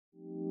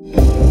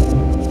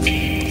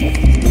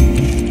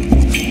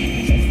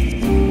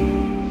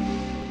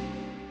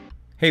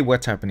Hey,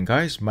 what's happening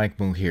guys? Mike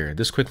Moo here.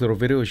 This quick little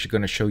video is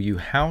going to show you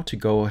how to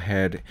go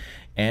ahead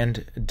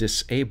and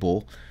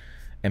disable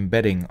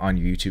embedding on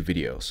your YouTube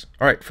videos.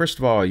 Alright, first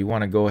of all, you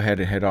want to go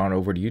ahead and head on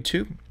over to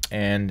YouTube,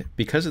 and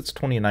because it's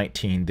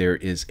 2019, there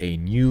is a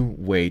new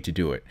way to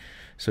do it.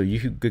 So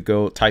you could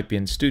go type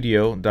in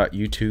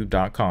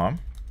studio.youtube.com,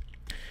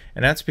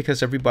 and that's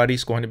because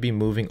everybody's going to be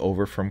moving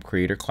over from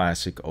Creator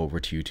Classic over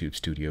to YouTube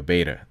Studio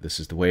Beta. This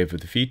is the wave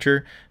of the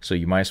future, so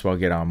you might as well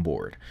get on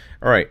board.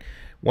 Alright.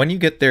 When you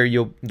get there,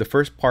 the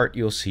first part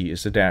you'll see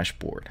is the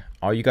dashboard.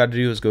 All you got to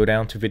do is go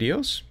down to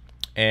videos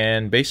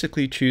and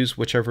basically choose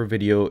whichever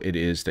video it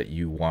is that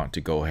you want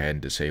to go ahead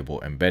and disable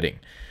embedding.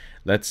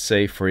 Let's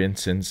say, for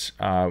instance,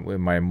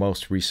 in my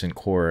most recent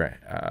core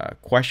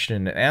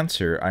question and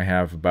answer, I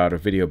have about a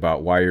video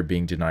about why you're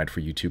being denied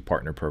for YouTube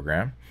Partner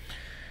Program.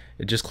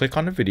 Just click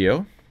on the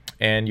video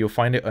and you'll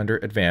find it under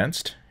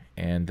Advanced,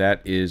 and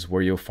that is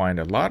where you'll find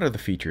a lot of the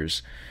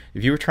features.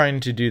 If you were trying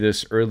to do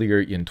this earlier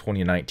in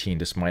 2019,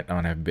 this might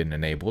not have been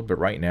enabled, but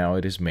right now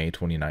it is May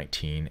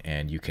 2019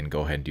 and you can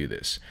go ahead and do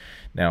this.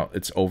 Now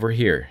it's over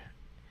here,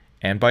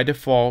 and by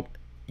default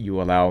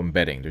you allow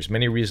embedding. There's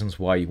many reasons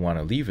why you want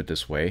to leave it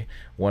this way.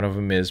 One of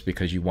them is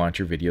because you want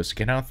your videos to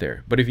get out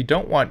there. But if you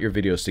don't want your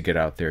videos to get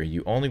out there,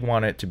 you only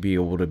want it to be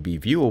able to be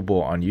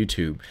viewable on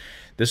YouTube,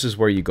 this is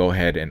where you go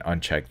ahead and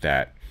uncheck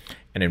that.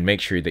 And then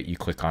make sure that you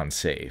click on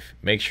save.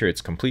 Make sure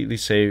it's completely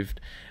saved,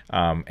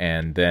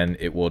 and then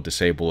it will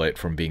disable it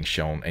from being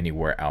shown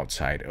anywhere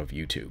outside of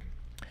YouTube.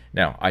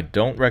 Now, I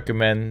don't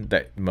recommend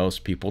that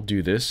most people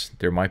do this.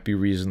 There might be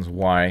reasons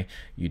why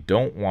you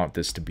don't want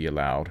this to be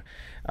allowed,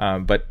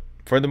 but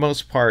for the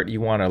most part, you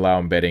want to allow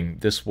embedding.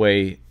 This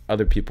way,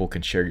 other people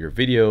can share your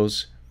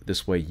videos.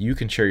 This way, you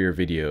can share your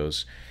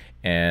videos,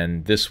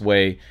 and this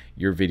way,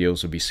 your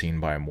videos will be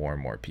seen by more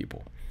and more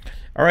people.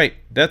 Alright,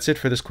 that's it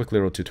for this quick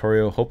little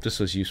tutorial. Hope this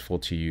was useful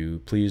to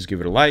you. Please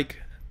give it a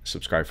like,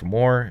 subscribe for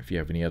more. If you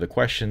have any other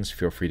questions,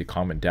 feel free to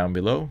comment down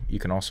below. You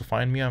can also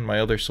find me on my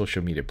other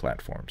social media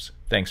platforms.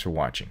 Thanks for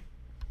watching.